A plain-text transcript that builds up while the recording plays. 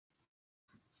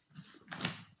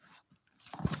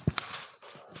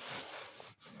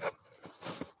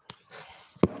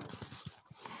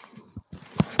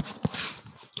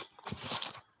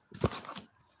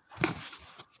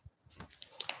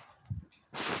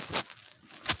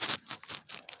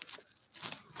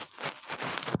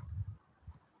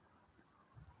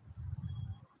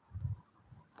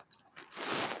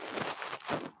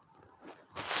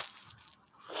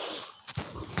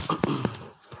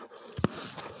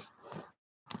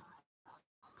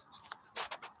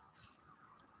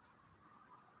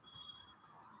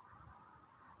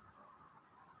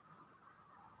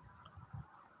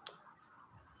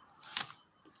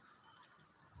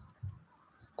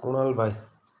કુણાલભાઈ,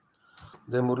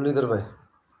 જય મુરલીધરભાઈ,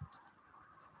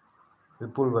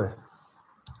 વિપુલભાઈ,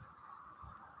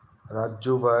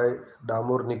 રાજુભાઈ,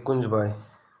 ડામોર નિકુંજભાઈ,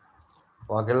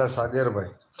 વાઘેલા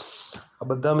સાગરભાઈ, આ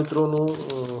બધા મિત્રોનું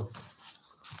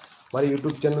મારી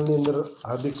યુટ્યુબ ચેનલની અંદર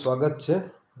હાર્દિક સ્વાગત છે.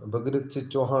 ભગીરથસિંહ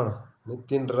ચૌહાણ,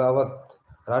 નીતિન રાવત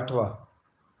રાઠવા,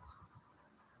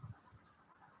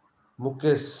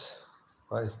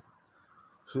 મુકેશભાઈ,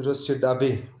 સુરજસિંહ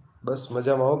ડાભી, બસ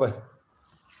મજામાં હો ભાઈ.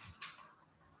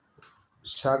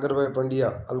 સાગરભાઈ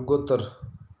પંડ્યા, અલગોતર,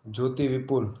 જ્યોતિ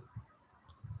વિપુલ,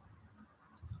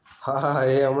 હા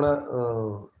એ હમણાં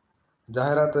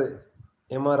જાહેરાત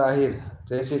એમાં રાહિર,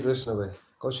 જય શ્રી કૃષ્ણભાઈ,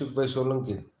 કૌશિકભાઈ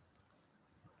સોલંકી,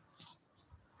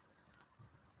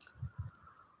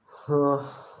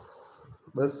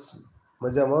 બસ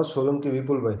મજામાં સોલંકી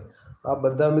વિપુલભાઈ. આ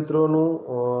બધા મિત્રોનું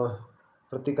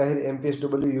પ્રતિકાહિર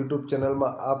MPSW યુટ્યુબ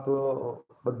ચેનલમાં આપ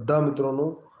બધા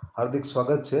મિત્રોનું હાર્દિક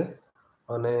સ્વાગત છે.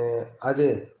 અને આજે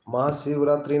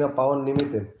મહાશિવરાત્રિના પાવન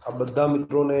નિમિત્તે આ બધા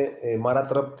મિત્રોને મારા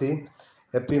તરફથી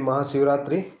હેપી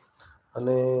મહાશિવરાત્રિ.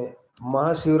 અને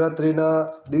મહાશિવરાત્રિના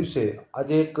દિવસે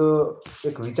આજે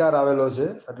એક વિચાર આવેલો છે,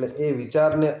 એટલે એ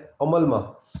વિચારને અમલમાં,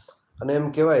 અને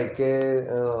એમ કહેવાય કે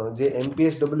જે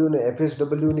MPSW ને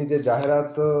FSWની જે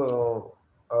જાહેરાત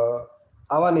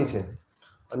આવવાની છે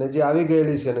અને જે આવી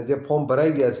ગયેલી છે અને જે ફોર્મ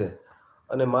ભરાઈ ગયા છે,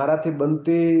 અને મારાથી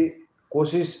બનતી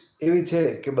કોશિશ એવી છે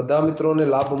કે બધા મિત્રોને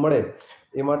લાભ મળે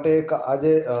એ માટે એક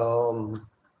આજે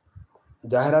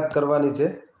જાહેરાત કરવાની છે.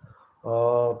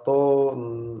 તો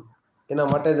એના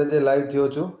માટે જ આજે લાઈવ થયો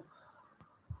છું.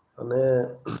 અને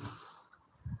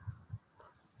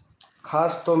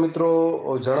ખાસ તો મિત્રો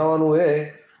જણાવવાનું એ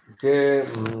કે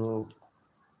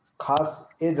ખાસ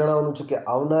એ જણાવવાનું છે કે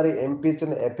આવનારી MPH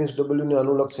અને FSWને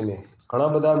અનુલક્ષીને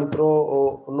ઘણા બધા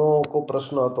મિત્રોનો કોઈ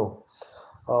પ્રશ્ન હતો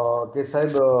કે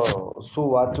સાહેબ શું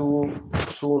વાંચવું,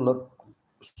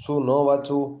 શું ન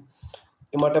વાંચવું,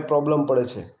 એ માટે પ્રોબ્લેમ પડે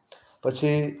છે.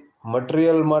 પછી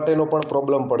મટીરિયલ માટેનો પણ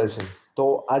પ્રોબ્લેમ પડે છે. તો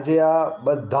આજે આ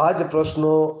બધા જ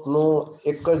પ્રશ્નોનો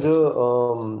એક જ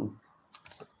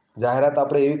જાહેરાત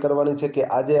આપણે એવી કરવાની છે કે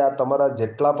આજે આ તમારા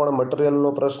જેટલા પણ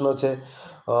મટીરિયલનો પ્રશ્ન છે,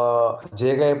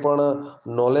 જે કંઈ પણ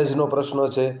નોલેજનો પ્રશ્ન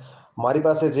છે, મારી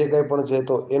પાસે જે કંઈ પણ છે,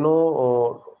 તો એનો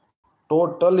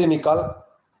ટોટલી નિકાલ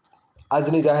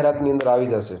આજની જાહેરાતની અંદર આવી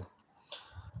જશે.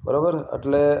 બરાબર?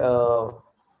 એટલે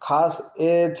ખાસ એ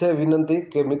છે વિનંતી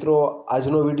કે મિત્રો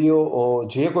આજનો વિડીયો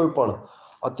જે કોઈ પણ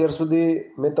અત્યાર સુધી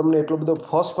મેં તમને એટલો બધો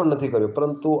ફોર્સ પણ નથી કર્યો,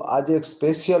 પરંતુ આજે એક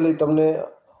સ્પેશિયલી તમને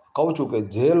કહું છું કે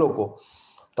જે લોકો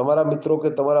તમારા મિત્રો કે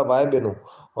તમારા ભાઈ બહેનો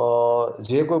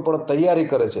જે કોઈ પણ તૈયારી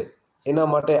કરે છે એના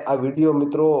માટે આ વિડીયો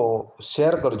મિત્રો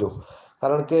શેર કરજો.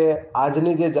 કારણ કે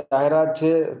આજની જે જાહેરાત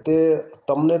છે તે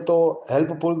તમને તો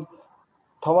હેલ્પફુલ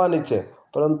થવાની છે,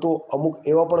 પરંતુ અમુક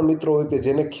એવા પણ મિત્રો હોય કે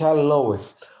જેને ખ્યાલ ન હોય.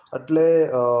 એટલે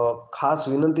ખાસ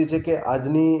વિનંતી છે કે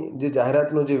આજની જે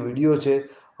જાહેરાતનો જે વિડીયો છે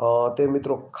તે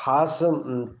મિત્રો ખાસ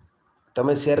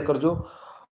તમે શેર કરજો.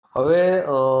 હવે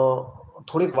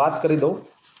થોડીક વાત કરી દઉં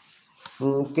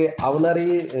કે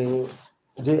આવનારી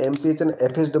જે MPH અને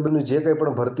FSWની જે કંઈ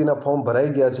પણ ભરતીના ફોર્મ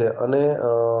ભરાઈ ગયા છે, અને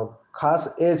ખાસ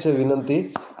એ છે વિનંતી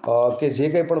કે જે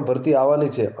કંઈ પણ ભરતી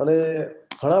આવવાની છે અને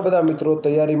ઘણા બધા મિત્રો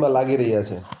તૈયારીમાં લાગી રહ્યા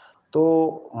છે, તો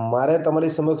મારે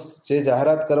તમારી સમક્ષ જે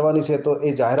જાહેરાત કરવાની છે તો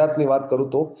એ જાહેરાતની વાત કરું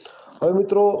તો હવે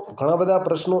મિત્રો ઘણા બધા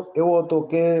પ્રશ્નો એવો હતો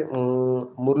કે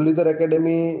મુરલીધર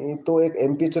એકેડેમી તો એક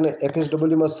MPH અને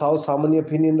FSWમાં સાવ સામાન્ય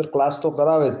ફીની અંદર ક્લાસ તો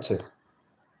કરાવે જ છે.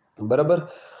 બરાબર?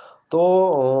 તો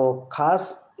ખાસ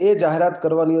એ જાહેરાત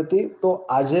કરવાની હતી. તો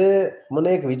આજે મને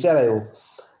એક વિચાર આવ્યો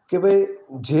કે ભાઈ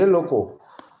જે લોકો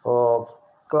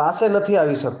ક્લાસે નથી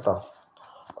આવી શકતા,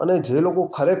 અને જે લોકો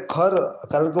ખરેખર,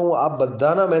 કારણ કે હું આ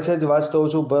બધાના મેસેજ વાંચતો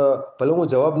હોઉં છું, ભલે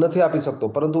હું જવાબ નથી આપી શકતો,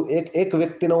 પરંતુ એક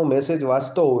વ્યક્તિના હું મેસેજ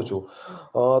વાંચતો હોઉં છું,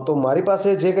 તો મારી પાસે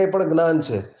જે કંઈ પણ જ્ઞાન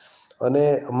છે અને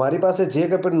મારી પાસે જે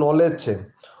કંઈ પણ નોલેજ છે,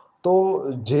 તો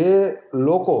જે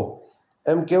લોકો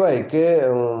એમ કહેવાય કે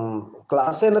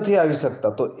ક્લાસે નથી આવી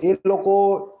શકતા, તો એ લોકો,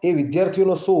 એ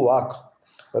વિદ્યાર્થીઓનો શું વાંક?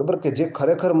 બરાબર? કે જે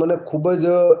ખરેખર મને ખૂબ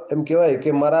જ એમ કહેવાય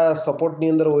કે મારા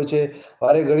સપોર્ટની અંદર હોય છે,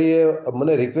 વારે ઘડીએ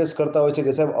મને રિક્વેસ્ટ કરતા હોય છે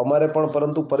કે સાહેબ અમારે પણ,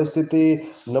 પરંતુ પરિસ્થિતિ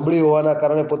નબળી હોવાના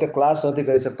કારણે પોતે ક્લાસ નથી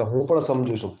કરી શકતા. હું પણ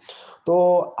સમજુ છું. તો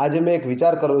આજે મેં એક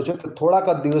વિચાર કર્યો છે કે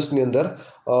થોડાક જ દિવસની અંદર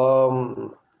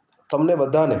તમને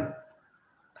બધાને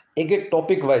એક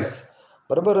ટોપિક વાઇઝ,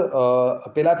 બરાબર,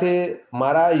 પહેલાંથી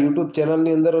મારા યુટ્યુબ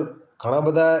ચેનલની અંદર ઘણા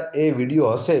બધા એ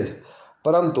વિડીયો હશે જ,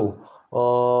 પરંતુ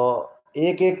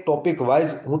એક ટોપિક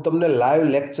વાઇઝ હું તમને લાઈવ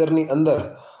લેક્ચરની અંદર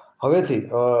હવેથી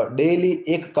ડેઈલી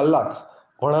 1 કલાક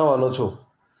ભણાવવાનો છું.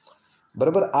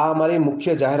 બરાબર, આ અમારી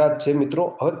મુખ્ય જાહેરાત છે મિત્રો.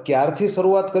 હવે ક્યારથી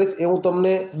શરૂઆત કરીશ એ હું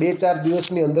તમને 2-4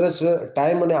 દિવસની અંદર જ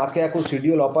ટાઈમ અને આખું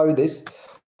શિડ્યુલ અપાવી દઈશ.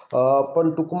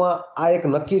 પણ ટૂંકમાં આ એક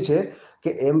નક્કી છે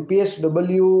કે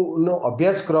MPSWનો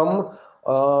અભ્યાસક્રમ,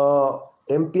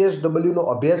 MPSWનો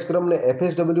અભ્યાસક્રમ ને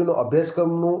FSWનો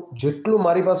અભ્યાસક્રમનું જેટલું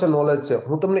મારી પાસે નોલેજ છે,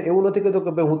 હું તમને એવું નથી કહેતો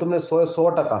કે ભાઈ હું તમને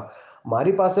 100%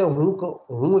 મારી પાસે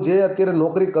હું જે અત્યારે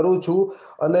નોકરી કરું છું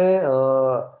અને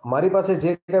મારી પાસે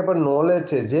જે કાંઈ પણ નોલેજ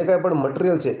છે, જે કાંઈ પણ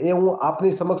મટીરિયલ છે, એ હું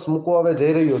આપની સમક્ષ મૂકવા હવે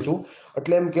જઈ રહ્યો છું.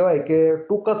 એટલે એમ કહેવાય કે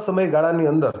ટૂંક જ સમયગાળાની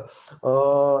અંદર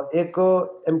એક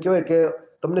એમ કહેવાય કે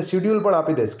તમને શિડ્યુલ પણ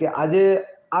આપી દઈશ કે આજે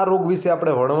આ રોગ વિશે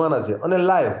આપણે ભણવાના છે અને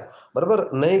લાઈવ. બરાબર,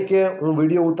 નહીં કે હું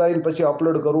વિડીયો ઉતારીને પછી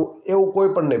અપલોડ કરું, એવું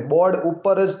કોઈ પણ નહીં. બોર્ડ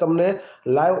ઉપર જ તમને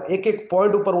લાઈવ એક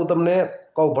પોઈન્ટ ઉપર હું તમને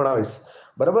ભણાવીશ.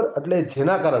 બરાબર, એટલે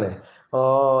જેના કારણે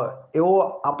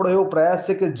આપણો એવો પ્રયાસ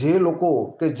છે કે જે લોકો,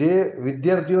 કે જે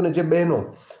વિદ્યાર્થીઓ અને જે બહેનો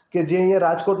કે જે અહીંયા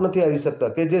રાજકોટ નથી આવી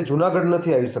શકતા, કે જે જુનાગઢ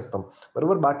નથી આવી શકતા,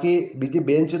 બરાબર, બાકી બીજી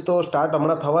બેન્ચ તો સ્ટાર્ટ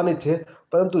હમણાં થવાની જ છે,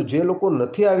 પરંતુ જે લોકો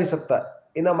નથી આવી શકતા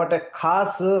એના માટે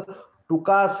ખાસ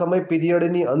ટૂંકા સમય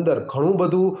પીરિયડની અંદર ઘણું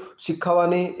બધું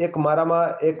શીખવવાની એક મારામાં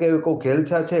એક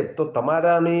ઘેલછા છે. તો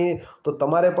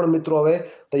તમારે પણ મિત્રો હવે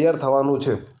તૈયાર થવાનું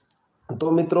છે. તો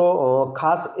મિત્રો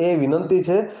ખાસ એ વિનંતી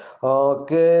છે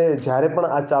કે જ્યારે પણ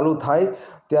આ ચાલુ થાય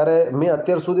ત્યારે મેં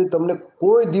અત્યાર સુધી તમને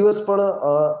કોઈ દિવસ પણ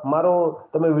મારો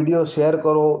તમે વિડીયો શેર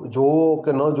કરો, જોવો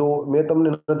કે ન જોવો, મેં તમને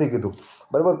નથી કીધું.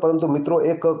 બરાબર, પરંતુ મિત્રો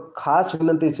એક ખાસ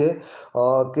વિનંતી છે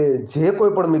કે જે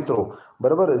કોઈ પણ મિત્રો,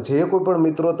 બરાબર, જે કોઈ પણ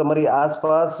મિત્રો તમારી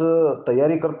આસપાસ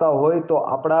તૈયારી કરતા હોય તો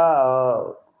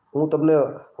હું તમને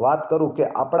વાત કરું કે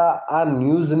આપણા આ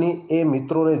ન્યૂઝની એ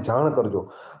મિત્રોને જાણ કરજો.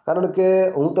 કારણ કે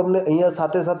હું તમને અહીંયા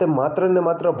સાથે સાથે માત્ર ને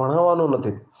માત્ર ભણાવવાનો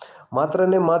નથી, માત્ર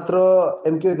ને માત્ર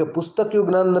એમ કહેવાય કે પુસ્તકીય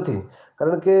જ્ઞાન નથી.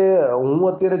 કારણ કે હું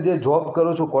અત્યારે જે જોબ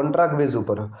કરું છું કોન્ટ્રાક્ટ બેઝ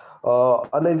ઉપર,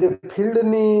 અને જે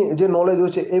ફિલ્ડની જે નોલેજ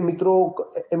હોય છે એ મિત્રો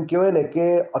એમ કહેવાય ને કે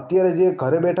અત્યારે જે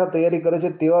ઘરે બેઠા તૈયારી કરે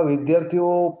છે તેવા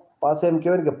વિદ્યાર્થીઓ પાસે એમ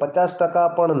કહેવાય ને કે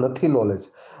 50% પણ નથી નોલેજ.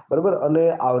 બરાબર, અને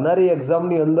આવનારી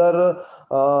એક્ઝામની અંદર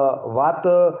વાત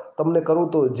તમને કરું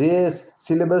તો જે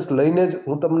સિલેબસ લઈને જ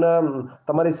હું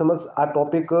તમારી સમક્ષ આ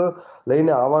ટોપિક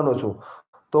લઈને આવવાનો છું.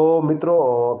 તો મિત્રો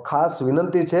ખાસ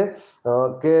વિનંતી છે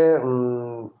કે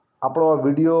આપણો આ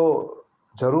વિડીયો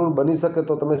જરૂર બની શકે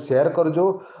તો તમે શેર કરજો.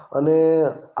 અને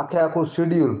આખું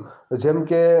શિડ્યુલ, જેમ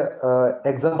કે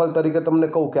એક્ઝામ્પલ તરીકે તમને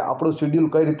કહું કે આપણું શિડ્યુલ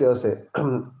કઈ રીતે હશે.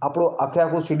 આપણું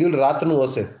આખું શિડ્યુલ રાતનું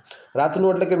હશે. રાતનું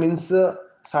એટલે કે મીન્સ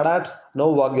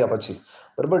 8:30-9 વાગ્યા પછી.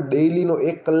 બરાબર, ડેઇલીનો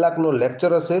 1 કલાકનો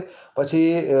લેક્ચર હશે.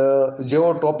 પછી જેવો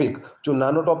ટોપિક, જો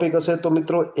નાનો ટોપિક હશે તો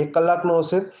મિત્રો 1 કલાકનો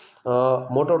હશે,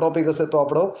 મોટો ટોપિક હશે તો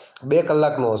આપણો 2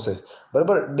 કલાકનો હશે.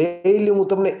 બરાબર, ડેઇલી હું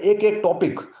તમને એક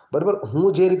ટોપિક, બરાબર, હું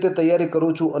જે રીતે તૈયારી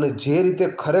કરું છું અને જે રીતે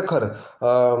ખરેખર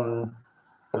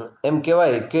એમ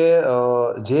કહેવાય કે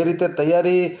જે રીતે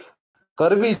તૈયારી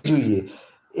કરવી જોઈએ,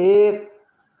 એ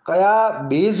કયા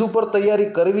બેઝ ઉપર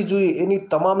તૈયારી કરવી જોઈએ, એની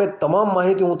તમામ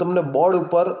માહિતી હું તમને બોર્ડ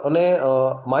ઉપર અને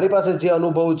મારી પાસે જે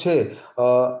અનુભવ છે,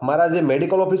 મારા જે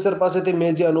મેડિકલ ઓફિસર પાસેથી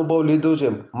મેં જે અનુભવ લીધો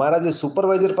છે, મારા જે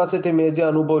સુપરવાઇઝર પાસેથી મેં જે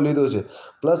અનુભવ લીધો છે,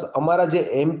 પ્લસ અમારા જે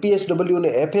MPSW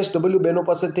અને FSW બહેનો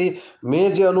પાસેથી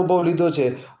મેં જે અનુભવ લીધો છે,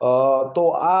 તો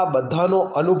આ બધાનો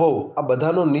અનુભવ, આ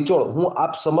બધાનો નિચોડ હું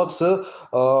આપ સમક્ષ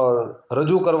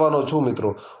રજૂ કરવાનો છું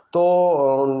મિત્રો. તો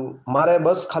મારે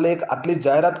બસ ખાલી એક આટલી જ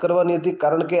જાહેરાત કરવાની હતી.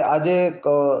 કારણ કે આજે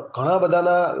ઘણા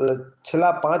બધાના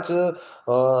છેલ્લા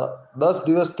 5-10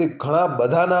 દિવસથી ઘણા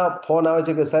બધાના ફોન આવે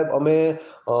છે કે સાહેબ અમે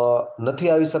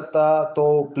નથી આવી શકતા, તો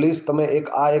પ્લીઝ તમે એક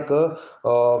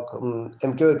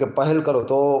એમ કહેવાય કે પહેલ કરો.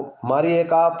 તો મારી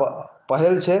એક આ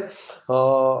પહેલ છે.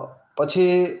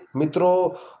 પછી મિત્રો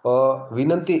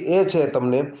વિનંતી એ છે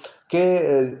તમને કે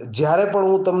જ્યારે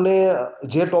પણ હું તમને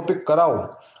જે ટોપિક કરાવું,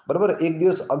 બરાબર, એક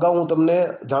દિવસ અગાઉ હું તમને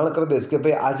જાણ કરી દઈશ કે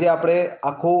ભાઈ આજે આપણે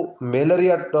આખું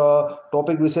મેલેરિયા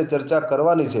ટોપિક વિશે ચર્ચા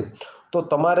કરવાની છે. તો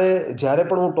તમારે જ્યારે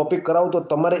પણ હું ટોપિક કરાવું તો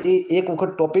તમારે એ એક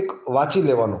વખત ટોપિક વાંચી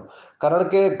લેવાનો. કારણ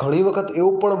કે ઘણી વખત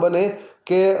એવું પણ બને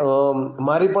કે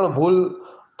મારી પણ ભૂલ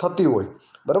થતી હોય,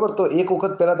 બરાબર, તો એક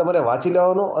વખત પહેલાં તમારે વાંચી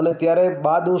લેવાનો અને ત્યારે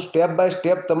બાદ હું સ્ટેપ બાય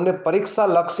સ્ટેપ તમને પરીક્ષા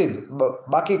લક્ષી,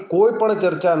 બાકી કોઈ પણ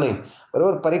ચર્ચા નહીં,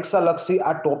 બરાબર, પરીક્ષા લક્ષી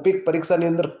આ ટોપિક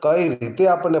પરીક્ષાની અંદર કઈ રીતે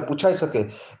આપણને પૂછાઈ શકે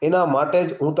એના માટે જ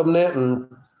હું તમને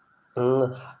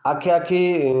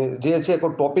આખી જે છે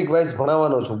કોઈ ટોપિક વાઇઝ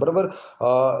ભણાવવાનો છું. બરાબર,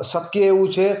 શક્ય એવું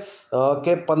છે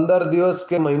કે 15 દિવસ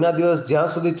કે મહિના દિવસ જ્યાં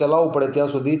સુધી ચલાવવું પડે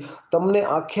ત્યાં સુધી તમને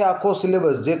આખો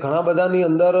સિલેબસ, જે ઘણા બધાની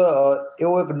અંદર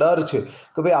એવો એક ડર છે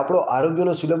કે ભાઈ આપણો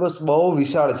આરોગ્યનો સિલેબસ બહુ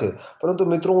વિશાળ છે, પરંતુ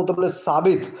મિત્રો હું તમને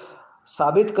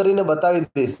સાબિત કરીને બતાવી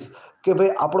દઈશ કે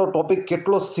ભાઈ આપણો ટોપિક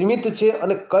કેટલો સીમિત છે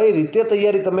અને કઈ રીતે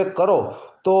તૈયારી તમે કરો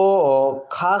તો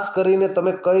ખાસ કરીને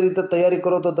તમે કઈ રીતે તૈયારી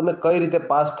કરો તો તમે કઈ રીતે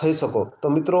પાસ થઈ શકો.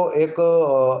 તો મિત્રો એક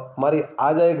મારી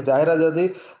આજે એક જાહેરાત હતી,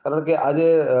 કારણ કે આજે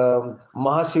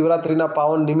મહાશિવરાત્રિના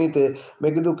પાવન નિમિત્તે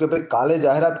મેં કીધું કે ભાઈ કાલે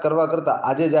જાહેરાત કરવા કરતાં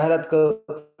આજે જાહેરાત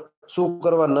શું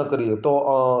કરવા ન કરીએ. તો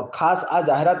ખાસ આ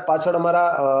જાહેરાત પાછળ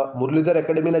અમારા મુરલીધર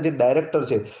એકેડેમીના જે ડાયરેક્ટર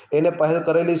છે એને પહેલ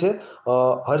કરેલી છે,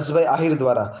 હર્ષભાઈ આહિર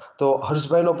દ્વારા. તો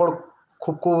હર્ષભાઈનો પણ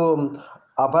ખૂબ ખૂબ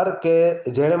આભાર કે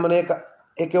જેણે મને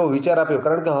એક એવો વિચાર આપ્યો,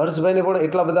 કારણ કે હર્ષભાઈને પણ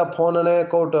એટલા બધા ફોન અને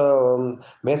કોટ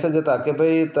મેસેજ હતા કે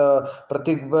ભાઈ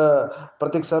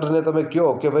પ્રતિક સરને તમે કહો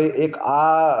કે ભાઈ એક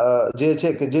આ જે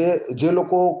છે કે જે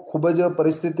લોકો ખૂબ જ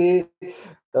પરિસ્થિતિ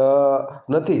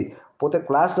નથી, પોતે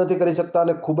ક્લાસ નથી કરી શકતા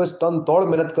અને ખૂબ જ તનતોડ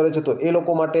મહેનત કરે છે, તો એ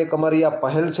લોકો માટે એક અમારી આ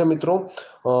પહેલ છે મિત્રો.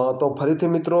 તો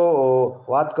ફરીથી મિત્રો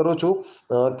વાત કરું છું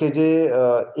કે જે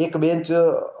એક બેન્ચ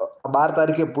 12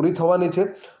 તારીખે પૂરી થવાની છે.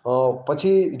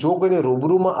 પછી જો કોઈને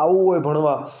રૂબરૂમાં આવવું હોય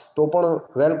ભણવા તો પણ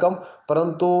વેલકમ,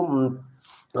 પરંતુ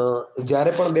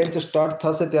જ્યારે પણ બેન્ચ સ્ટાર્ટ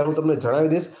થશે ત્યારે હું તમને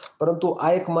જણાવી દઈશ. પરંતુ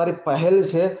આ એક મારી પહેલ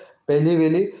છે પહેલી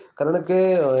વહેલી, કારણ કે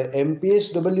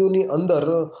MPSWની અંદર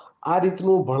આ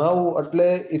રીતનું ભણાવવું એટલે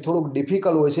એ થોડુંક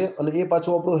ડિફિકલ્ટ હોય છે, અને એ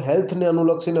પાછું આપણું હેલ્થને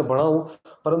અનુલક્ષીને ભણાવવું.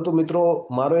 પરંતુ મિત્રો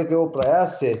મારો એક એવો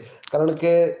પ્રયાસ છે, કારણ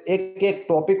કે એક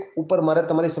ટોપિક ઉપર મારે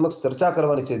તમારી સમક્ષ ચર્ચા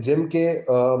કરવાની છે, જેમ કે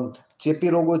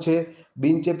ચેપી રોગો છે,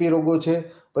 બિનચેપી રોગો છે,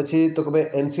 પછી તો કે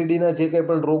ભાઈ NCDના જે કંઈ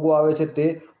પણ રોગો આવે છે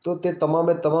તે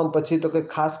તમામે તમામ, પછી તો કે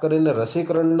ખાસ કરીને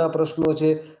રસીકરણના પ્રશ્નો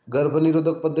છે,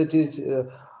 ગર્ભનિરોધક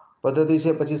પદ્ધતિ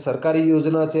છે, પછી સરકારી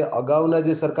યોજના છે, અગાઉના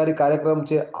જે સરકારી કાર્યક્રમ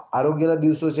છે, આરોગ્યના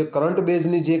દિવસો છે, કરંટ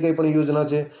બેઝની જે કંઈ પણ યોજના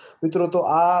છે મિત્રો, તો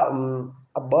આ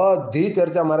બધી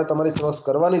ચર્ચા મારે તમારી સમક્ષ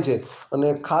કરવાની છે. અને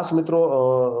ખાસ મિત્રો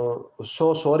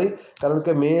સોરી, કારણ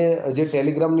કે મેં જે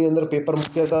ટેલિગ્રામની અંદર પેપર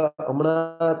મૂક્યા હતા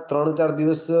હમણાં 3-4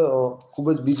 દિવસ ખૂબ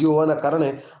જ બિઝી હોવાના કારણે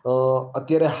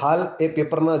અત્યારે હાલ એ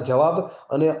પેપરના જવાબ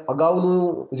અને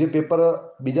અગાઉનું જે પેપર,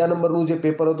 બીજા નંબરનું જે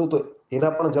પેપર હતું તો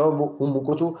એના પણ જવાબ હું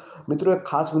મૂકું છું. મિત્રો એક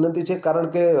ખાસ વિનંતી છે, કારણ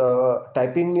કે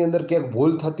ટાઈપિંગની અંદર ક્યાંક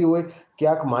ભૂલ થતી હોય,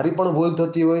 ક્યાંક મારી પણ ભૂલ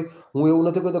થતી હોય. હું એવું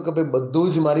નથી કહેતો કે ભાઈ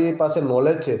બધું જ મારી પાસે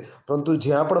નોલેજ છે, પરંતુ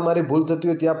જ્યાં પણ મારી ભૂલ થતી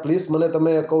હોય ત્યાં પ્લીઝ મને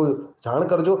તમે કહું જાણ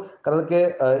કરજો, કારણ કે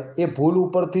એ ભૂલ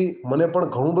ઉપરથી મને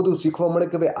પણ ઘણું બધું શીખવા મળે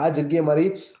કે ભાઈ આ જગ્યાએ મારી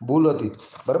ભૂલ હતી.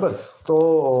 બરાબર, તો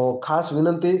ખાસ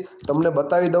વિનંતી તમને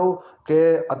બતાવી દઉં કે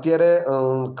અત્યારે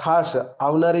ખાસ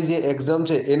આવનારી જે એક્ઝામ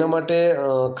છે એના માટે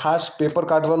ખાસ પેપર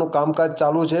કાઢવાનું કામકાજ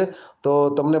ચાલુ છે. તો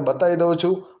તમને બતાવી દઉં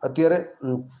છું અત્યારે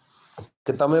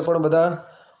કે તમે પણ બધા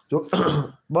જો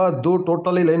બધું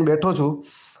ટોટલી લઈને બેઠો છું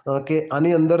કે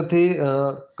આની અંદરથી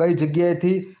કઈ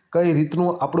જગ્યાએથી કઈ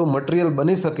રીતનું આપણું મટીરિયલ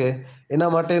બની શકે,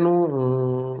 એના માટેનું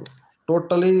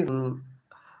ટોટલી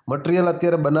મટીરિયલ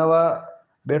અત્યારે બનાવવા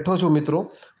બેઠો છું મિત્રો.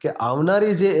 કે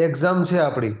આવનારી જે એક્ઝામ છે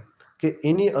આપણી, કે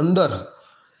એની અંદર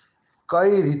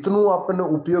કઈ રીતનું આપણને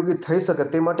ઉપયોગી થઈ શકે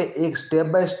તે માટે એક સ્ટેપ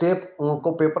બાય સ્ટેપ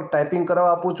હું પેપર ટાઈપિંગ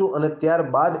કરવા આપું છું, અને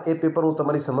ત્યારબાદ એ પેપર હું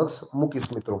તમારી સમક્ષ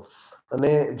મૂકીશ મિત્રો.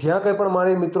 અને જ્યાં કંઈ પણ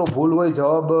મારી મિત્રો ભૂલ હોય,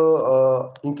 જવાબ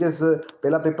ઇનકેસ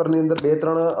પહેલાં પેપરની અંદર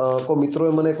 2-3 કોઈ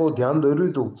મિત્રોએ મને કોઈ ધ્યાન દોર્યું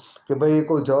હતું કે ભાઈ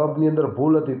કોઈ જવાબની અંદર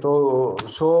ભૂલ હતી, તો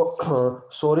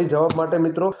સોરી જવાબ માટે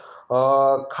મિત્રો.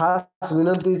 ખાસ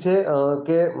વિનંતી છે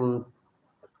કે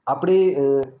આપણી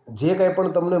જે કાંઈ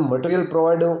પણ તમને મટીરિયલ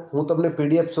પ્રોવાઈડ હું તમને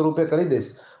PDF સ્વરૂપે કરી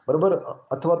દઈશ, બરાબર,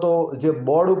 અથવા તો જે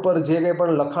બોર્ડ ઉપર જે કંઈ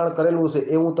પણ લખાણ કરેલું છે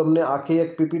એ હું તમને આખી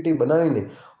એક PPT બનાવીને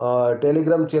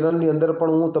ટેલિગ્રામ ચેનલની અંદર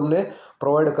પણ હું તમને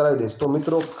પ્રોવાઈડ કરાવી દઈશ. તો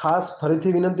મિત્રો ખાસ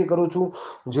ફરીથી વિનંતી કરું છું,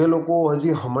 જે લોકો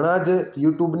હજી હમણાં જ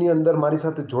યુટ્યુબની અંદર મારી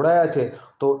સાથે જોડાયા છે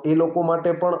તો એ લોકો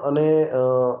માટે પણ, અને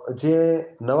જે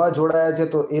નવા જોડાયા છે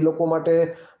તો એ લોકો માટે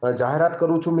જાહેરાત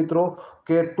કરું છું મિત્રો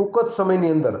કે ટૂંક જ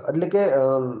સમયની અંદર, એટલે કે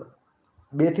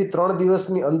 2 થી 3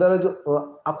 દિવસની અંદર જ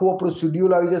આખું આપણું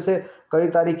શિડ્યુલ આવી જશે. કઈ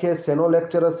તારીખે શેનો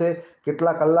લેક્ચર હશે,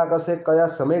 કેટલા કલાક હશે, કયા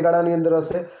સમયગાળાની અંદર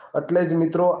હશે. એટલે જ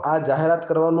મિત્રો આ જાહેરાત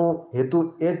કરવાનો હેતુ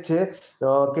એ જ છે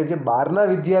કે જે બહારના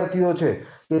વિદ્યાર્થીઓ છે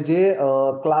કે જે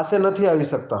ક્લાસે નથી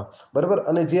આવી શકતા, બરાબર,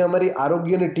 અને જે અમારી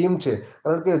આરોગ્યની ટીમ છે,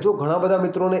 કારણ કે જો ઘણા બધા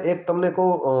મિત્રોને એક તમને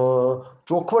કહું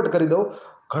ચોખવટ કરી દઉં,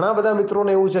 ઘણા બધા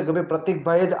મિત્રોને એવું છે કે ભાઈ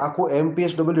પ્રતિકભાઈ જ આખું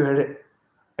MPSW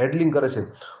હેડલિંગ કરે છે.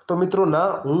 તો મિત્રો ના,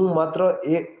 હું માત્ર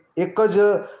એક જ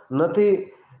નથી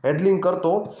હેડલિંગ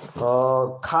કરતો.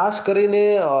 ખાસ કરીને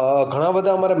ઘણા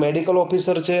બધા અમારા મેડિકલ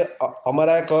ઓફિસર છે,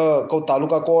 અમારા એક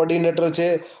તાલુકા કોઓર્ડિનેટર છે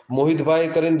મોહિતભાઈ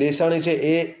કરીને દેસાણી છે,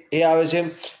 એ આવે છે.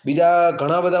 બીજા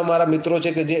ઘણા બધા મારા મિત્રો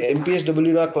છે કે જે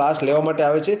MPSWના ક્લાસ લેવા માટે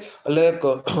આવે છે. એટલે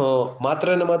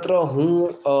માત્ર ને માત્ર હું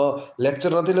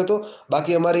લેક્ચર નથી લેતો,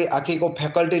 બાકી અમારી આખી કોઈ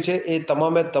ફેકલ્ટી છે એ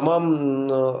તમામે તમામ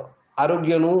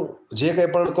આરોગ્યનું જે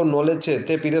કંઈ પણ કોઈ નોલેજ છે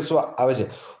તે પીરસવા આવે છે.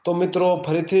 તો મિત્રો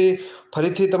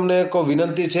ફરીથી તમને એક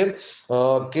વિનંતી છે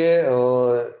કે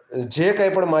જે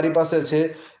કંઈ પણ મારી પાસે છે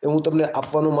એ હું તમને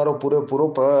આપવાનો મારો પૂરેપૂરો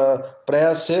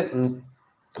પ્રયાસ છે.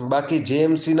 બાકી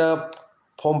જેએમસીના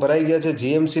ફોર્મ ભરાઈ ગયા છે,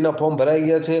 જીએમસીના ફોર્મ ભરાઈ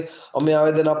ગયા છે. અમે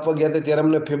આવેદન આપવા ગયા હતા ત્યારે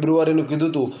અમને ફેબ્રુઆરીનું કીધું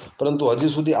હતું, પરંતુ હજી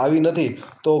સુધી આવી નથી.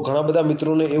 તો ઘણા બધા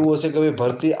મિત્રોને એવું હશે કે ભાઈ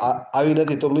ભરતી આવી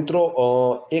નથી. તો મિત્રો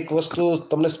એક વસ્તુ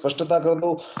તમને સ્પષ્ટતા કરી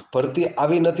દઉં, ભરતી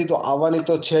આવી નથી તો આવવાની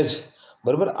તો છે જ,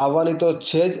 બરાબર, આવવાની તો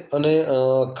છે જ. અને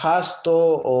ખાસ તો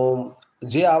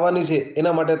જે આવવાની છે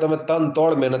એના માટે તમે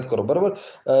તન-તોડ મહેનત કરો, બરાબર.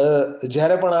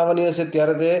 જ્યારે પણ આવવાની હશે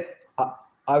ત્યારે તે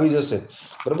આવી જશે,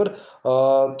 બરાબર.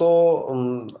 તો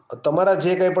તમારા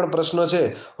જે કંઈ પણ પ્રશ્નો છે,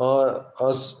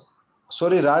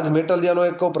 સોરી, રાજ મેટલિયાનો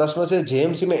એક પ્રશ્ન છે,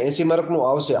 જેએમસીમાં 80 માર્કનું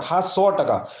આવશે? હા,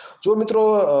 100%. જો મિત્રો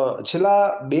છેલ્લા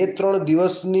 2-3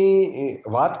 દિવસની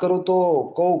વાત કરું તો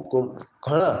કહું,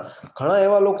 ઘણા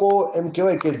એવા લોકો એમ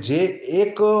કહેવાય કે જે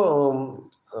એક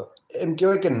એમ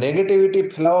કહેવાય કે નેગેટિવિટી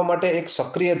ફેલાવવા માટે એક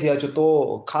સક્રિય થયા છે. તો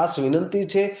ખાસ વિનંતી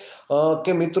છે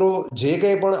કે મિત્રો જે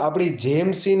કંઈ પણ આપણી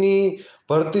જેએમસીની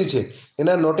ભરતી છે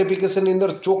એના નોટિફિકેશનની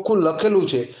અંદર ચોખ્ખું લખેલું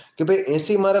છે કે ભાઈ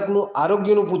 80 માર્કનું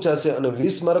આરોગ્યનું પૂછાશે અને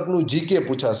 20 માર્કનું જીકે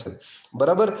પૂછાશે,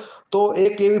 બરાબર. તો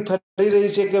એક એવી ફરી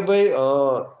રહી છે કે ભાઈ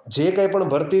જે કંઈ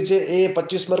પણ ભરતી છે એ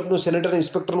 25 માર્કનું સેનેટરી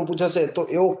ઇન્સ્પેક્ટરનું પૂછાશે. તો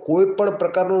એવો કોઈ પણ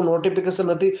પ્રકારનું નોટિફિકેશન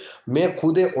નથી. મેં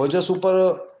ખુદે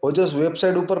ઓજસ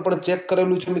વેબસાઇટ ઉપર પણ ચેક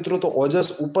કરેલું છે મિત્રો. તો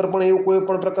ઓજસ ઉપર પણ એવું કોઈ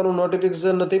પણ પ્રકારનું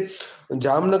નોટિફિકેશન નથી.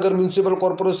 જામનગર મ્યુનિસિપલ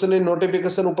કોર્પોરેશનની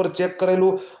નોટિફિકેશન ઉપર ચેક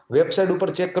કરેલું, વેબસાઇટ ઉપર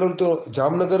ચેક કરેલું, તો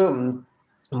જામનગર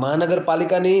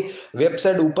મહાનગરપાલિકાની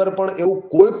વેબસાઇટ ઉપર પણ એવું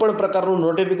કોઈ પણ પ્રકારનું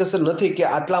નોટિફિકેશન નથી કે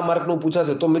આટલા માર્કનું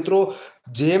પૂછાશે. તો મિત્રો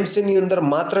જેએમસીની અંદર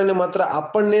માત્ર ને માત્ર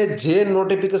આપણને જે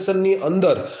નોટિફિકેશનની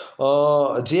અંદર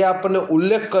જે આપણને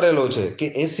ઉલ્લેખ કરેલો છે કે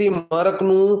 80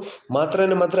 માર્કનું માત્ર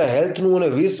ને માત્ર હેલ્થનું અને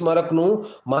 20 માર્કનું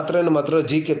માત્ર ને માત્ર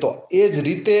જીકે, તો એ જ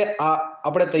રીતે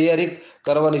આપણે તૈયારી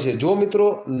કરવાની છે. જો મિત્રો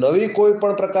નવી કોઈ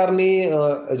પણ પ્રકારની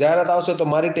જાહેરાત આવશે તો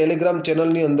મારી ટેલિગ્રામ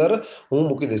ચેનલની અંદર હું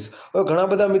મૂકી દઈશ. હવે ઘણા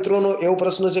બધા મિત્રોનો એવો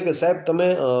પ્રશ્ન છે કે સાહેબ તમે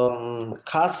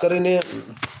ખાસ કરીને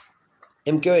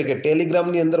એમ કહેવાય કે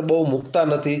ટેલિગ્રામની અંદર બહુ મૂકતા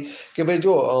નથી કે ભાઈ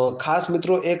જો ખાસ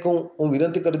મિત્રો એક હું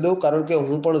વિનંતી કરી દઉં, કારણ કે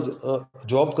હું પણ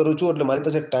જોબ કરું છું એટલે મારી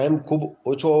પાસે ટાઈમ ખૂબ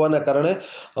ઓછો હોવાના કારણે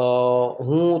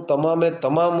હું તમામ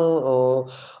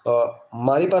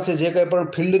મારી પાસે જે કંઈ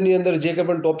પણ ફિલ્ડની અંદર જે કંઈ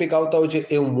પણ ટૉપિક આવતા હોય છે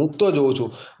એ હું મૂકતો જ હોઉં છું.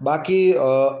 બાકી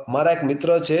મારા એક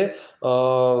મિત્ર છે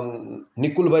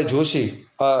નિકુલભાઈ જોશી,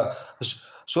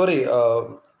 સોરી,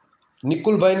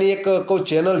 નિકુલભાઈની એક કોઈ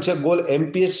ચેનલ છે goal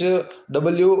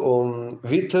MPHW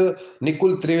with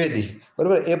Nikul Trivedi,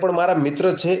 બરાબર. એ પણ મારા મિત્ર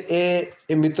છે.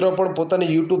 એ મિત્ર પણ પોતાની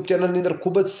યુટ્યુબ ચેનલની અંદર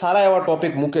ખૂબ જ સારા એવા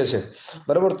ટૉપિક મૂકે છે,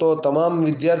 બરાબર. તો તમામ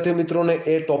વિદ્યાર્થી મિત્રોને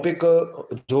એ ટૉપિક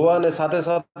જોવા અને સાથે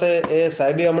સાથે એ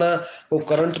સાહેબે હમણાં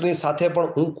કરંટની સાથે પણ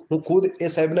હું ખુદ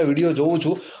એ સાહેબના વિડીયો જોઉં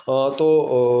છું. તો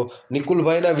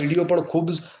નિકુલભાઈના વિડીયો પણ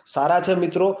ખૂબ સારા છે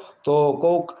મિત્રો. તો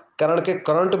કહું, કારણ કે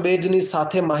કરંટ બેઝની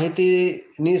સાથે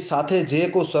માહિતીની સાથે જે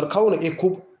કોઈ સરખાવું ને એ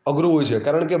ખૂબ અઘરું હોય છે,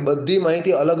 કારણ કે બધી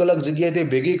માહિતી અલગ અલગ જગ્યાએથી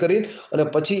ભેગી કરી અને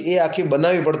પછી એ આખી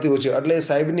બનાવવી પડતી હોય છે. એટલે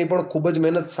સાહેબની પણ ખૂબ જ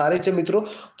મહેનત સારી છે મિત્રો.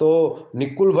 તો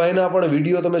નિકુલભાઈના પણ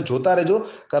વિડીયો તમે જોતા રહેજો,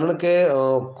 કારણ કે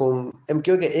એમ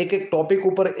કહેવાય કે એક ટૉપિક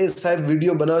ઉપર એ સાહેબ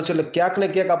વિડીયો બનાવે છે, એટલે ક્યાંક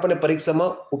ને ક્યાંક આપણને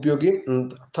પરીક્ષામાં ઉપયોગી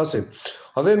થશે.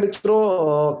 હવે મિત્રો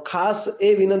ખાસ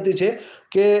એ વિનંતી છે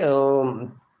કે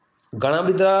ઘણા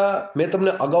બધા મેં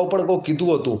તમને અગાઉ પણ કીધું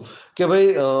હતું કે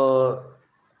ભાઈ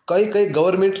કઈ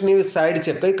ગવર્મેન્ટની એવી સાઇટ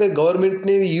છે, કઈ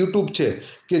ગવર્મેન્ટની એવી યુટ્યુબ છે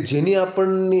કે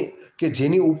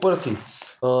જેની ઉપરથી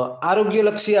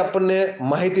આરોગ્યલક્ષી આપણને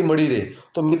માહિતી મળી રહે.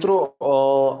 તો મિત્રો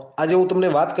આજે હું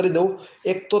તમને વાત કરી દઉં.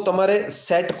 એક તો તમારે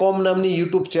સેટકોમ નામની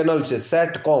યુટ્યુબ ચેનલ છે,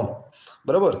 સેટકોમ,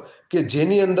 બરાબર, કે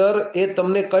જેની અંદર એ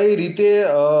તમને કઈ રીતે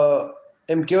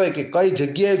એમ કહેવાય કે કઈ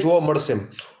જગ્યાએ જોવા મળશે.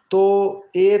 તો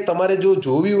એ તમારે જો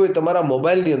જોવી હોય તમારા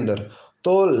મોબાઈલની અંદર,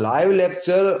 તો લાઈવ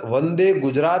લેક્ચર વંદે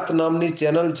ગુજરાત નામની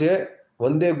ચેનલ છે,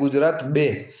 વંદે ગુજરાત 2,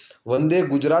 વંદે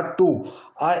ગુજરાત 2,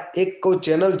 આ એક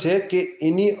ચેનલ છે કે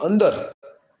એની અંદર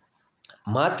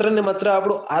માત્ર ને માત્ર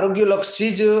આપણું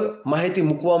આરોગ્યલક્ષી જ માહિતી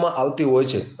મૂકવામાં આવતી હોય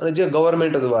છે, અને જે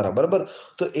ગવર્મેન્ટ દ્વારા, બરાબર.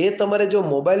 તો એ તમારે જો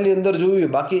મોબાઈલની અંદર જોવી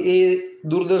હોય, બાકી એ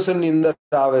દૂરદર્શનની અંદર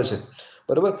આવે છે,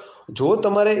 બરાબર. જો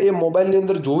તમારે એ મોબાઈલની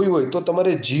અંદર જોવી હોય તો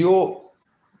તમારે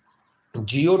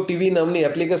જીઓ ટીવી નામની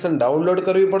એપ્લિકેશન ડાઉનલોડ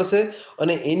કરવી પડશે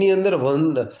અને એની અંદર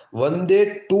વંદે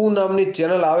ટુ નામની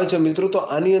ચેનલ આવે છે મિત્રો. તો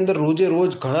આની અંદર રોજે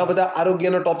રોજ ઘણા બધા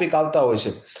આરોગ્યના ટોપિક આવતા હોય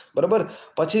છે, બરાબર.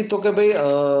 પછી તો કે ભાઈ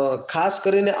ખાસ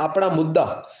કરીને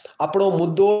આપણો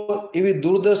મુદ્દો એવી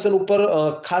દૂરદર્શન ઉપર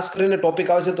ખાસ કરીને ટોપિક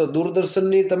આવે છે. તો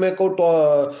દૂરદર્શનની તમે કહો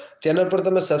ચેનલ પર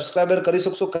તમે સબસ્ક્રાઈબર કરી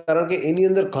શકશો, કારણ કે એની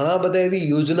અંદર ઘણા બધા એવી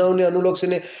યોજનાઓને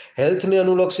અનુલક્ષીને, હેલ્થને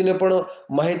અનુલક્ષીને પણ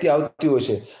માહિતી આવતી હોય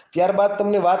છે. ત્યારબાદ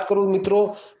તમને વાત કરું મિત્રો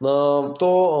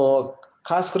તો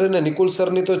ખાસ કરીને નિકુલ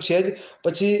સરની તો છે જ.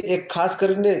 પછી એક ખાસ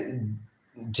કરીને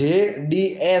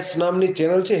JDS નામની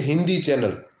ચેનલ છે, હિન્દી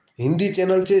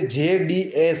ચેનલ છે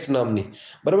JDS નામની,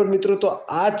 બરાબર મિત્રો. તો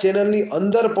આ ચેનલની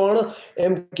અંદર પણ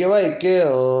એમ કહેવાય કે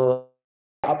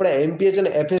આપણે MPH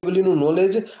અને FABનું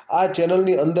નોલેજ આ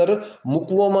ચેનલની અંદર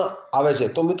મૂકવામાં આવે છે.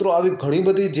 તો મિત્રો આવી ઘણી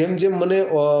બધી જેમ મને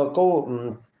કહું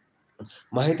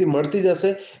માહિતી મળતી જશે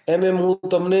એમ હું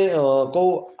તમને કહું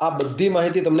આ બધી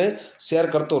માહિતી તમને શેર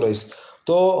કરતો રહીશ.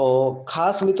 તો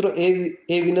ખાસ મિત્રો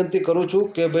એ વિનંતી કરું છું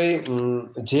કે ભાઈ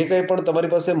જે કંઈ પણ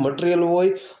તમારી પાસે મટીરિયલ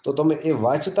હોય તો તમે એ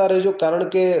વાંચતા રહેજો, કારણ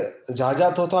કે ઝાઝા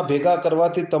થોથા ભેગા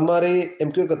કરવાથી તમારી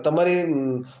એમ કહ્યું કે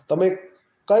તમે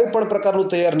કંઈ પણ પ્રકારનું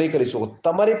તૈયાર નહીં કરી શકો.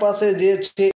 તમારી પાસે જે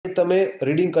છે એ તમે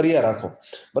રીડિંગ કર્યા રાખો,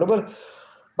 બરાબર.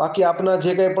 બાકી આપના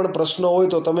જે કંઈ પણ પ્રશ્નો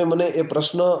હોય તો તમે મને એ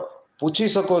પ્રશ્ન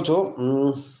પૂછી શકો છો,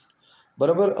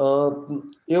 બરાબર.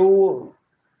 એવું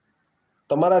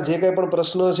તમારા જે કંઈ પણ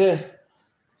પ્રશ્નો છે,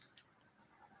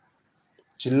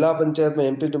 જિલ્લા પંચાયતમાં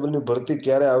MPWની ભરતી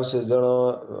ક્યારે આવશે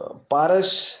પારસ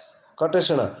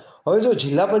કટેસણા. હવે જો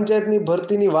જિલ્લા પંચાયતની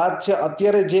ભરતીની વાત છે,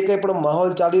 અત્યારે જે કંઈ પણ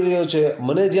માહોલ ચાલી રહ્યો છે,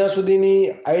 મને જ્યાં સુધીની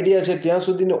આઈડિયા છે ત્યાં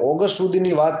સુધીની ઓગસ્ટ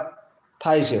સુધીની વાત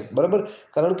થાય છે, બરાબર.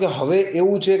 કારણ કે હવે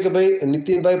એવું છે કે ભાઈ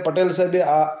નીતિનભાઈ પટેલ સાહેબે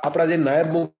આપણા જે નાયબ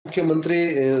મુખ્યમંત્રી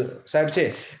સાહેબ છે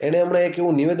એણે હમણાં એક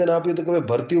એવું નિવેદન આપ્યું હતું કે ભાઈ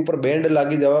ભરતી ઉપર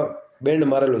બેન્ડ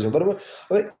મારેલો છે, બરાબર.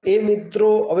 હવે એ મિત્રો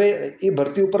હવે એ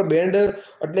ભરતી ઉપર બેન્ડ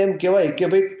એટલે એમ કહેવાય કે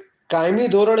ભાઈ કાયમી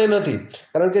ધોરણે નથી,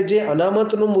 કારણ કે જે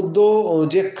અનામતનો મુદ્દો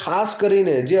જે ખાસ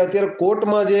કરીને જે અત્યારે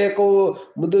કોર્ટમાં જે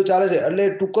મુદ્દો ચાલે છે, એટલે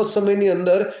ટૂંક જ સમયની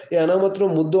અંદર એ અનામતનો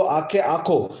મુદ્દો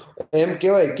આખો એમ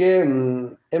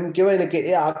કહેવાય ને કે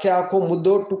એ આખો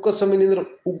મુદ્દો ટૂંક જ સમયની અંદર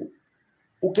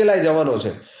ઉકેલાઈ જવાનો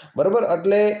છે, બરાબર.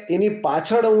 એટલે એની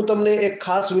પાછળ હું તમને એક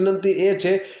ખાસ વિનંતી એ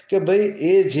છે કે ભાઈ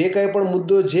એ જે કાંઈ પણ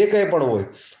મુદ્દો જે કાંઈ પણ હોય,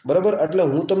 બરાબર. એટલે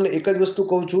હું તમને એક જ વસ્તુ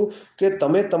કહું છું કે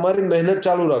તમે તમારી મહેનત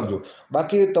ચાલુ રાખજો.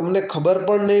 બાકી તમને ખબર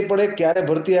પણ નહીં પડે ક્યારે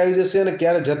ભરતી આવી જશે અને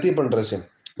ક્યારે જતી પણ રહેશે,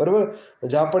 બરાબર.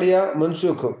 ઝાપડિયા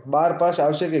મનસુખ 12 પાસ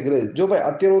આવશે કે ગ્રેજ? જો ભાઈ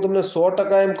અત્યારે હું તમને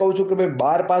 100% એમ કહું છું કે ભાઈ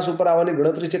 12 પાસ ઉપર આવવાની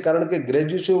ગણતરી છે, કારણ કે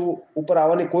ગ્રેજ્યુએશન ઉપર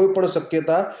આવવાની કોઈ પણ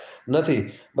શક્યતા નથી,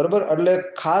 બરાબર. એટલે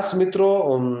ખાસ મિત્રો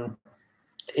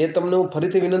એ તમને હું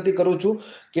ફરીથી વિનંતી કરું છું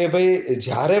કે ભાઈ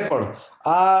જ્યારે પણ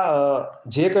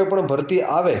જે કંઈ પણ ભરતી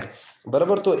આવે,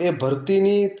 બરાબર, તો એ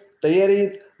ભરતીની તૈયારી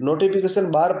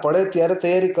નોટિફિકેશન બહાર પડે ત્યારે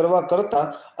તૈયારી કરવા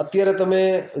કરતાં અત્યારે તમે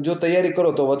જો તૈયારી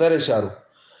કરો તો વધારે સારું,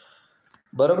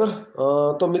 બરાબર.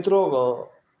 તો મિત્રો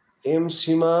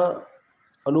એમસીમાં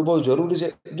અનુભવ જરૂરી છે.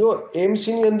 જો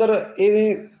એમસીની અંદર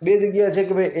એવી બે જગ્યા છે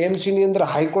કે ભાઈ એમસીની અંદર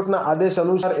હાઈકોર્ટના આદેશ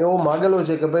અનુસાર એવો માગેલો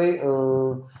છે કે ભાઈ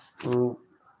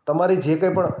તમારી જે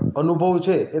કંઈ પણ અનુભવ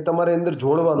છે એ તમારે અંદર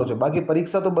જોડવાનો છે. બાકી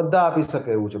પરીક્ષા તો બધા આપી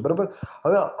શકે એવું છે, બરાબર.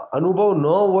 હવે અનુભવ ન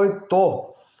હોય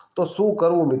તો શું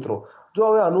કરવું મિત્રો? જો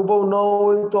હવે અનુભવ ન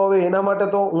હોય તો હવે એના માટે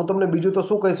તો હું તમને બીજું તો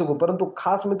શું કહી શકું, પરંતુ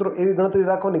ખાસ મિત્રો એવી ગણતરી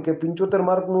રાખવાની કે 75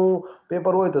 માર્કનું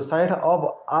પેપર હોય તો 60 અપ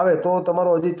આવે તો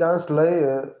તમારો હજી ચાન્સ લઈ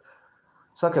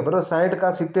શકે, બરાબર. 60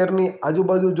 કાં 70ની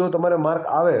આજુબાજુ જો તમારે માર્ક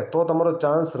આવે તો તમારો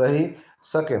ચાન્સ રહી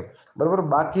શકે, બરાબર.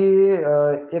 બાકી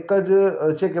એક જ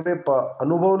છે કે ભાઈ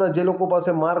અનુભવના જે લોકો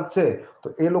પાસે માર્ક છે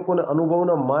તો એ લોકોને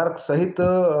અનુભવના માર્ક સહિત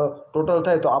ટોટલ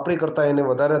થાય તો આપણી કરતાં એને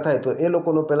વધારે થાય તો એ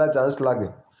લોકોનો પહેલાં ચાન્સ લાગે,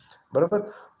 બરાબર.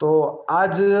 તો આ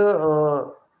જ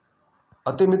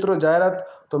હતી મિત્રો જાહેરાત.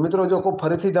 તો મિત્રો જો કોઈ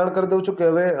ફરીથી જાણ કરી દઉં છું કે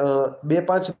હવે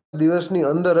 2-5 દિવસની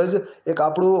અંદર જ એક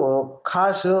આપણું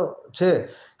ખાસ છે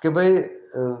કે ભાઈ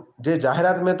જે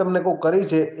જાહેરાત મેં તમને કરી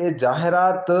છે એ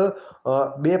જાહેરાત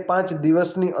 2-5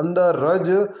 દિવસની અંદર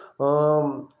જ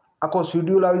આખો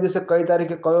શિડ્યુલ આવી જશે, કઈ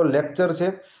તારીખે કયો લેક્ચર છે,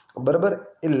 બરાબર.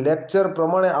 એ લેક્ચર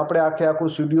પ્રમાણે આપણે આખું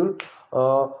શિડ્યુલ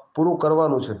પૂરું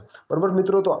કરવાનું છે, બરાબર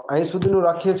મિત્રો. તો અહીં સુધીનું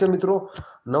રાખીએ છીએ મિત્રો.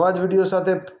 નવા જ વિડીયો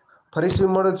સાથે ફરીથી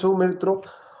મળીશું મિત્રો.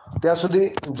 ત્યાં સુધી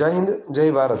જય હિન્દ,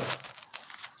 જય ભારત.